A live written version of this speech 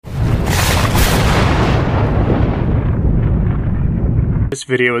This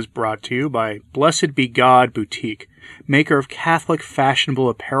video is brought to you by Blessed Be God Boutique, maker of Catholic fashionable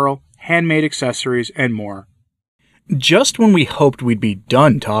apparel, handmade accessories, and more. Just when we hoped we'd be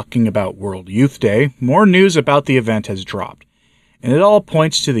done talking about World Youth Day, more news about the event has dropped. And it all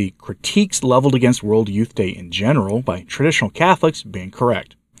points to the critiques leveled against World Youth Day in general by traditional Catholics being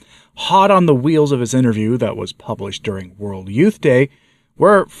correct. Hot on the wheels of his interview that was published during World Youth Day,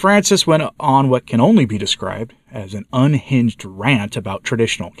 where Francis went on what can only be described as an unhinged rant about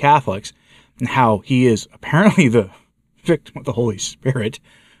traditional Catholics and how he is apparently the victim of the Holy Spirit,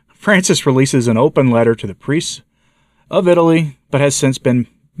 Francis releases an open letter to the priests of Italy, but has since been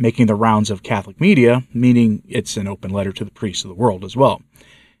making the rounds of Catholic media, meaning it's an open letter to the priests of the world as well.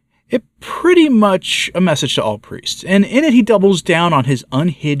 It pretty much a message to all priests, and in it he doubles down on his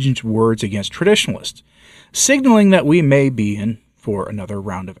unhinged words against traditionalists, signaling that we may be in for another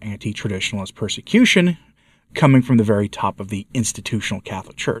round of anti-traditionalist persecution coming from the very top of the institutional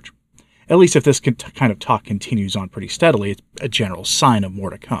Catholic Church. At least if this kind of talk continues on pretty steadily, it's a general sign of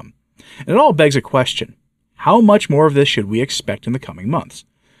more to come. And it all begs a question. How much more of this should we expect in the coming months?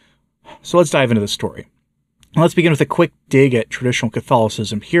 So let's dive into the story. Let's begin with a quick dig at traditional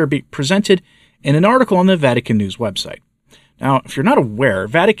Catholicism here presented in an article on the Vatican News website. Now, if you're not aware,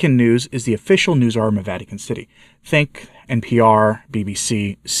 Vatican News is the official news arm of Vatican City. Think NPR,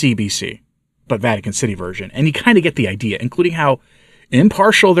 BBC, CBC, but Vatican City version. And you kind of get the idea, including how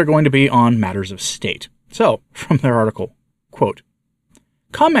impartial they're going to be on matters of state. So, from their article, quote,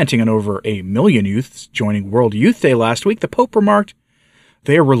 commenting on over 1 million youths joining World Youth Day last week, the Pope remarked,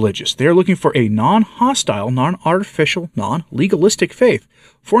 "They are religious. They are looking for a non-hostile, non-artificial, non-legalistic faith,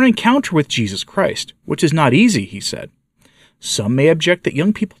 for an encounter with Jesus Christ, which is not easy," he said. Some may object that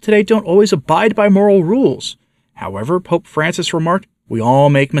young people today don't always abide by moral rules. However, Pope Francis remarked, "We all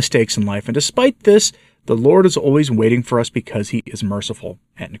make mistakes in life, and despite this, the Lord is always waiting for us because he is merciful."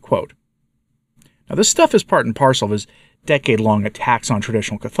 End quote. Now, this stuff is part and parcel of his decade-long attacks on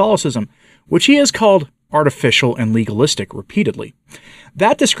traditional Catholicism, which he has called artificial and legalistic repeatedly.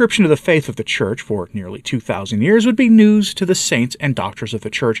 That description of the faith of the Church for nearly 2,000 years would be news to the saints and doctors of the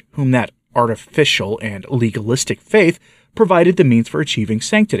Church, whom that artificial and legalistic faith provided the means for achieving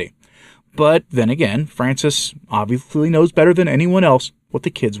sanctity. But then again, Francis obviously knows better than anyone else what the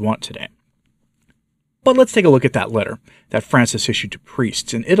kids want today. But let's take a look at that letter that Francis issued to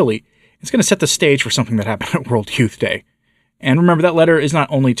priests in Italy. It's going to set the stage for something that happened at World Youth Day. And remember, that letter is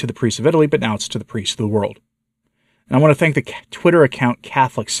not only to the priests of Italy, but now it's to the priests of the world. And I want to thank the Twitter account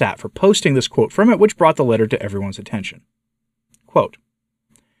CatholicSat for posting this quote from it, which brought the letter to everyone's attention. Quote,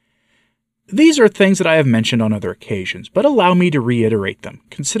 "These are things that I have mentioned on other occasions, but allow me to reiterate them,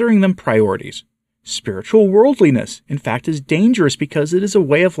 considering them priorities. Spiritual worldliness, in fact, is dangerous because it is a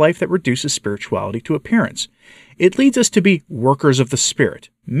way of life that reduces spirituality to appearance. It leads us to be workers of the Spirit,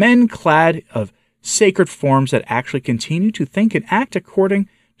 men clad of sacred forms that actually continue to think and act according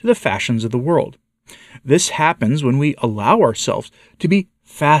to the fashions of the world. This happens when we allow ourselves to be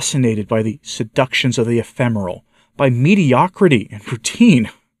fascinated by the seductions of the ephemeral, by mediocrity and routine,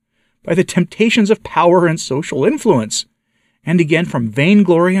 by the temptations of power and social influence, and again from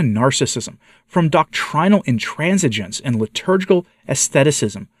vainglory and narcissism, from doctrinal intransigence and liturgical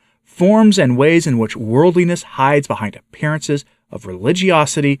aestheticism, forms and ways in which worldliness hides behind appearances of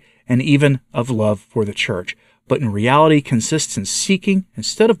religiosity and even of love for the Church, but in reality consists in seeking,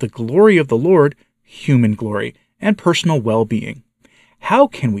 instead of the glory of the Lord, human glory and personal well-being. How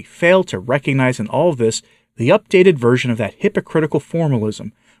can we fail to recognize in all of this the updated version of that hypocritical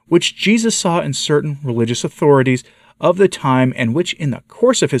formalism which Jesus saw in certain religious authorities of the time and which in the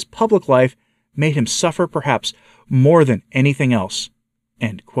course of his public life made him suffer perhaps more than anything else?"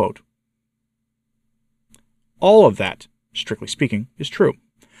 End quote. All of that, strictly speaking, is true.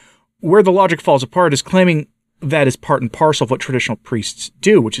 Where the logic falls apart is claiming that is part and parcel of what traditional priests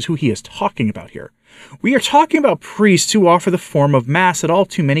do, which is who he is talking about here. We are talking about priests who offer the form of Mass that all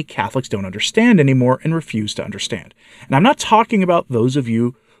too many Catholics don't understand anymore and refuse to understand. And I'm not talking about those of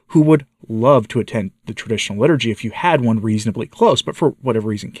you who would love to attend the traditional liturgy if you had one reasonably close, but for whatever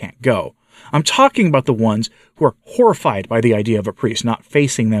reason can't go. I'm talking about the ones who are horrified by the idea of a priest not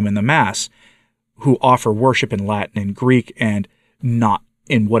facing them in the Mass, who offer worship in Latin and Greek and not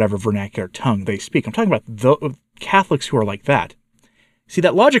in whatever vernacular tongue they speak. I'm talking about the Catholics who are like that. See,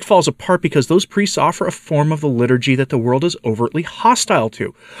 that logic falls apart because those priests offer a form of the liturgy that the world is overtly hostile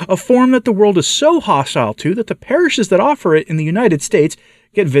to, a form that the world is so hostile to that the parishes that offer it in the United States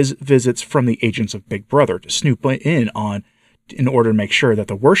get visits from the agents of Big Brother to snoop in order to make sure that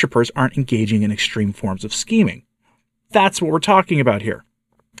the worshipers aren't engaging in extreme forms of scheming. That's what we're talking about here.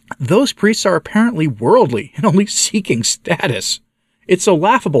 Those priests are apparently worldly and only seeking status. It's so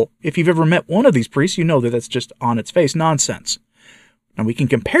laughable. If you've ever met one of these priests, you know that that's just on its face nonsense. Now we can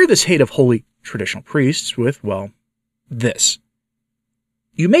compare this hate of holy traditional priests with, well, this.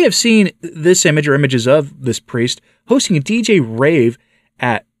 You may have seen this image or images of this priest hosting a DJ rave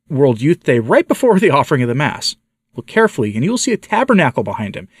at World Youth Day right before the offering of the Mass. Look carefully and you will see a tabernacle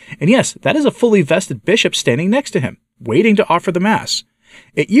behind him. And yes, that is a fully vested bishop standing next to him, waiting to offer the Mass.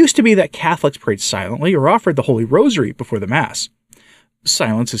 It used to be that Catholics prayed silently or offered the Holy Rosary before the Mass.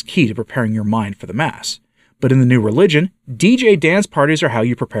 Silence is key to preparing your mind for the Mass. But in the new religion, DJ dance parties are how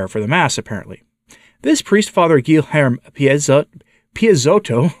you prepare for the Mass, apparently. This priest, Father Guilherme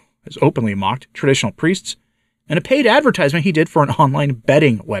Piazzotto, has openly mocked traditional priests in a paid advertisement he did for an online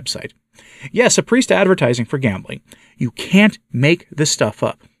betting website. Yes, a priest advertising for gambling. You can't make this stuff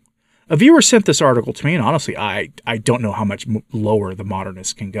up. A viewer sent this article to me, and honestly, I don't know how much lower the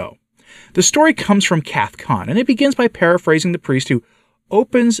modernists can go. The story comes from CathCon, and it begins by paraphrasing the priest who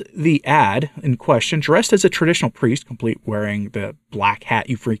opens the ad in question dressed as a traditional priest, complete wearing the black hat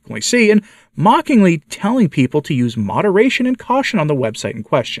you frequently see, and mockingly telling people to use moderation and caution on the website in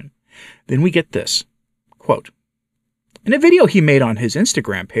question. Then we get this, quote, in a video he made on his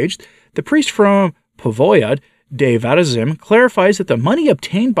Instagram page, the priest from Povoyad de Varazim clarifies that the money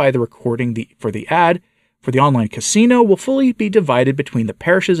obtained by the recording for the ad for the online casino will fully be divided between the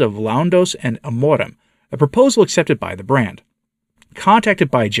parishes of Loundos and Amorem, a proposal accepted by the brand. Contacted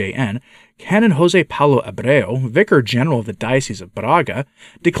by JN, Canon Jose Paulo Abreu, Vicar General of the Diocese of Braga,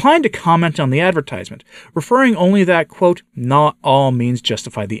 declined to comment on the advertisement, referring only that, quote, not all means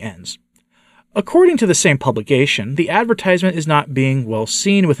justify the ends. According to the same publication, the advertisement is not being well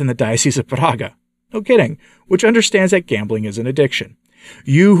seen within the Diocese of Braga. No kidding, which understands that gambling is an addiction.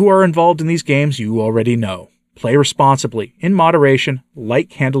 You who are involved in these games, you already know. Play responsibly, in moderation, light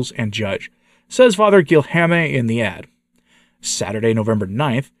candles, and judge, says Father Guilherme in the ad. Saturday, November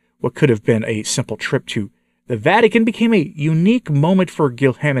 9th, what could have been a simple trip to the Vatican became a unique moment for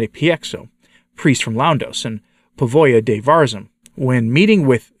Guilherme Piexo, priest from Loundos and Povoia de Varzim. When meeting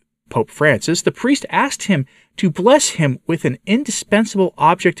with Pope Francis, the priest asked him to bless him with an indispensable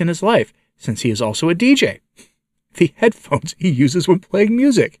object in his life, since he is also a DJ. The headphones he uses when playing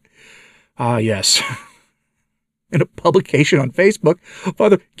music. Ah, yes. In a publication on Facebook,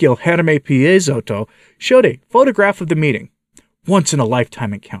 Father Guilherme Piazzotto showed a photograph of the meeting.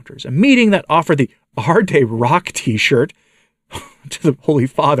 Once-in-a-lifetime encounters, a meeting that offered the Arte Rock t-shirt to the Holy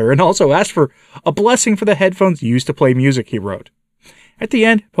Father and also asked for a blessing for the headphones used to play music, he wrote. At the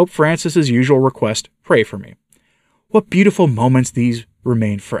end, Pope Francis's usual request, pray for me. What beautiful moments these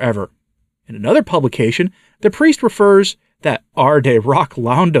remain forever. In another publication, the priest refers that Arte Rock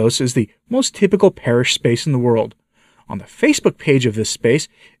Loundos is the most typical parish space in the world. On the Facebook page of this space,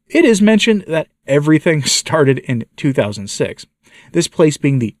 it is mentioned that everything started in 2006, this place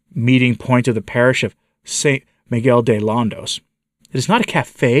being the meeting point of the parish of St. Miguel de Loundos. It is not a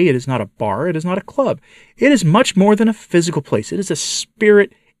cafe, it is not a bar, it is not a club. It is much more than a physical place. It is a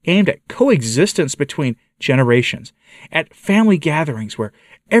spirit aimed at coexistence between generations, at family gatherings where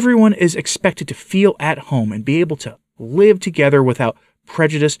everyone is expected to feel at home and be able to live together without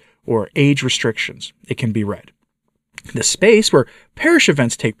prejudice or age restrictions, it can be read. The space where parish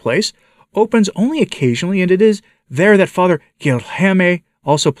events take place opens only occasionally, and it is there that Father Guilherme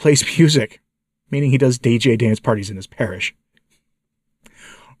also plays music, meaning he does DJ dance parties in his parish.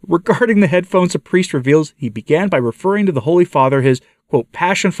 Regarding the headphones, the priest reveals he began by referring to the Holy Father his, quote,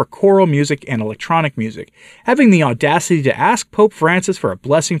 passion for choral music and electronic music, having the audacity to ask Pope Francis for a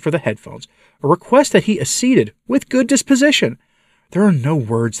blessing for the headphones, a request that he acceded with good disposition. There are no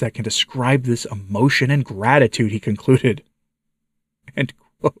words that can describe this emotion and gratitude, he concluded. End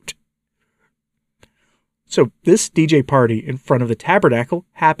quote. So this DJ party in front of the tabernacle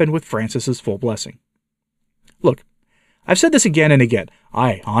happened with Francis's full blessing. Look, I've said this again and again.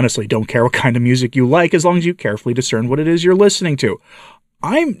 I honestly don't care what kind of music you like as long as you carefully discern what it is you're listening to.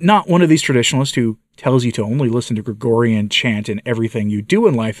 I'm not one of these traditionalists who tells you to only listen to Gregorian chant in everything you do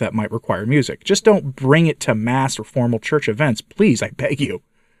in life that might require music. Just don't bring it to mass or formal church events, please, I beg you.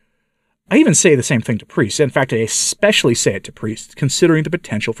 I even say the same thing to priests. In fact, I especially say it to priests, considering the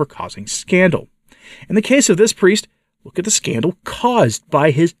potential for causing scandal. In the case of this priest, look at the scandal caused by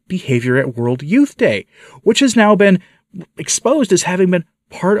his behavior at World Youth Day, which has now been exposed as having been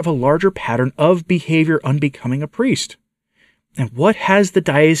part of a larger pattern of behavior unbecoming a priest. And what has the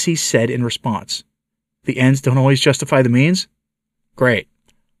diocese said in response? The ends don't always justify the means? Great.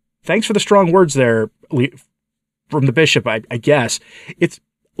 Thanks for the strong words there from the bishop, I guess. It's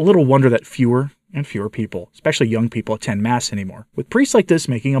a little wonder that fewer and fewer people, especially young people, attend Mass anymore, with priests like this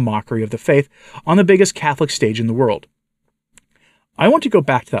making a mockery of the faith on the biggest Catholic stage in the world. I want to go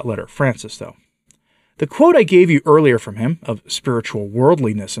back to that letter of Francis, though. The quote I gave you earlier from him, of spiritual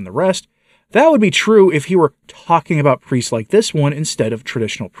worldliness and the rest, that would be true if he were talking about priests like this one instead of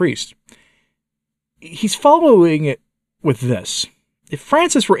traditional priests. He's following it with this. If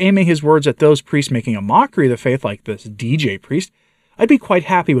Francis were aiming his words at those priests making a mockery of the faith like this DJ priest, I'd be quite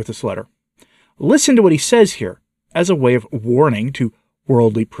happy with this letter. Listen to what he says here, as a way of warning to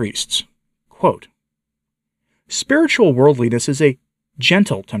worldly priests. Quote, "Spiritual worldliness is a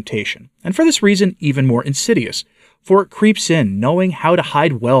gentle temptation, and for this reason even more insidious, for it creeps in, knowing how to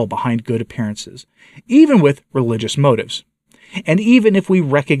hide well behind good appearances, even with religious motives. And even if we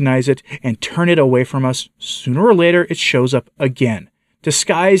recognize it and turn it away from us, sooner or later it shows up again,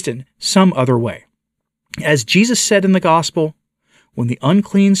 disguised in some other way. As Jesus said in the Gospel, when the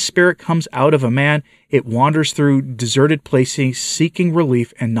unclean spirit comes out of a man, it wanders through deserted places seeking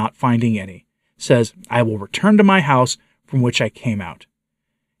relief and not finding any. Says, I will return to my house from which I came out.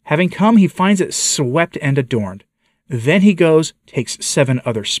 Having come, he finds it swept and adorned. Then he goes, takes 7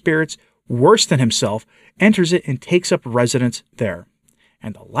 other spirits, worse than himself, enters it and takes up residence there.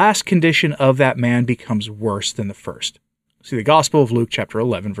 And the last condition of that man becomes worse than the first." See the Gospel of Luke chapter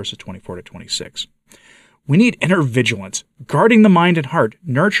 11, verses 24 to 26. We need inner vigilance, guarding the mind and heart,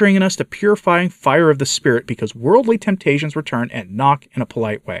 nurturing in us the purifying fire of the Spirit, because worldly temptations return and knock in a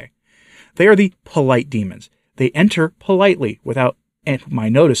polite way. They are the polite demons. They enter politely without my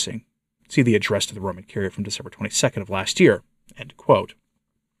noticing. See the address to the Roman Curia from December 22nd of last year. End quote.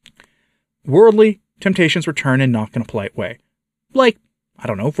 Worldly temptations return and knock in a polite way. Like, I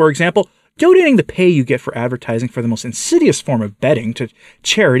don't know, for example, donating the pay you get for advertising for the most insidious form of betting to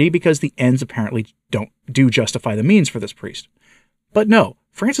charity because the ends apparently do justify the means for this priest. But no,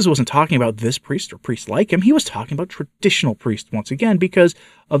 Francis wasn't talking about this priest or priests like him. He was talking about traditional priests once again because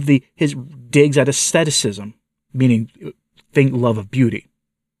of his digs at asceticism, meaning love of beauty.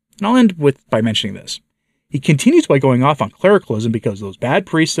 And I'll end by mentioning this. He continues by going off on clericalism because those bad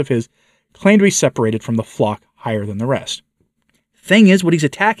priests of his claim to be separated from the flock higher than the rest. Thing is, what he's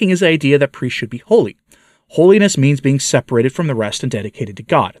attacking is the idea that priests should be holy. Holiness means being separated from the rest and dedicated to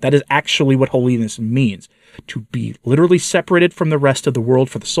God. That is actually what holiness means, to be literally separated from the rest of the world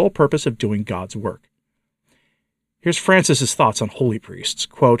for the sole purpose of doing God's work. Here's Francis's thoughts on holy priests.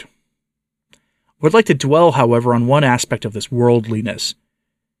 Quote, I would like to dwell, however, on one aspect of this worldliness.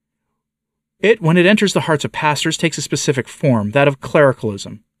 It, when it enters the hearts of pastors, takes a specific form, that of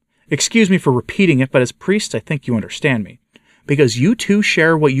clericalism. Excuse me for repeating it, but as priests, I think you understand me, because you too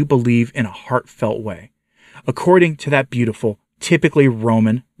share what you believe in a heartfelt way, according to that beautiful, typically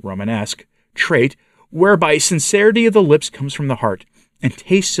Romanesque trait, whereby sincerity of the lips comes from the heart, and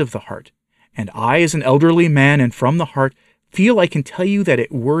tastes of the heart. And I, as an elderly man and from the heart, feel I can tell you that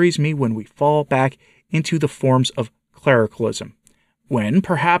it worries me when we fall back into the forms of clericalism, when,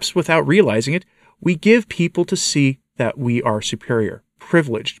 perhaps without realizing it, we give people to see that we are superior,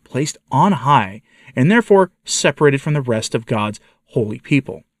 privileged, placed on high, and therefore separated from the rest of God's holy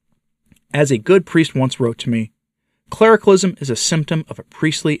people. As a good priest once wrote to me, clericalism is a symptom of a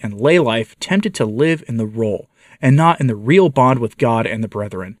priestly and lay life tempted to live in the role, and not in the real bond with God and the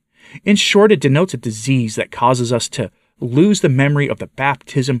brethren. In short, it denotes a disease that causes us to lose the memory of the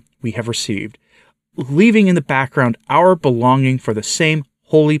baptism we have received, leaving in the background our belonging for the same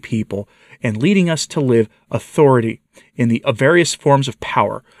holy people, and leading us to live authority in the various forms of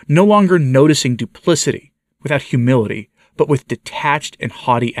power, no longer noticing duplicity without humility, but with detached and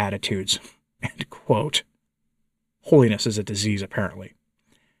haughty attitudes. End quote. Holiness is a disease, apparently.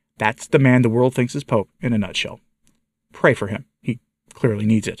 That's the man the world thinks is Pope in a nutshell. Pray for him. He clearly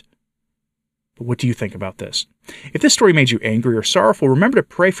needs it. But what do you think about this? If this story made you angry or sorrowful, remember to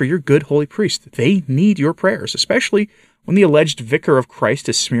pray for your good holy priest. They need your prayers, especially when the alleged vicar of Christ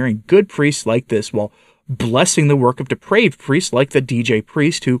is smearing good priests like this while blessing the work of depraved priests like the DJ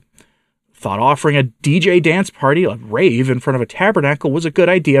priest who thought offering a DJ dance party, a rave, in front of a tabernacle was a good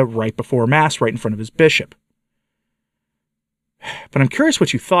idea right before Mass, right in front of his bishop. But I'm curious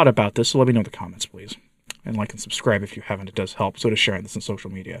what you thought about this, so let me know in the comments, please. And like and subscribe if you haven't, it does help. So does sharing this on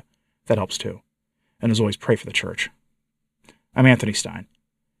social media. That helps too. And as always, pray for the church. I'm Anthony Stein.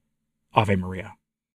 Ave Maria.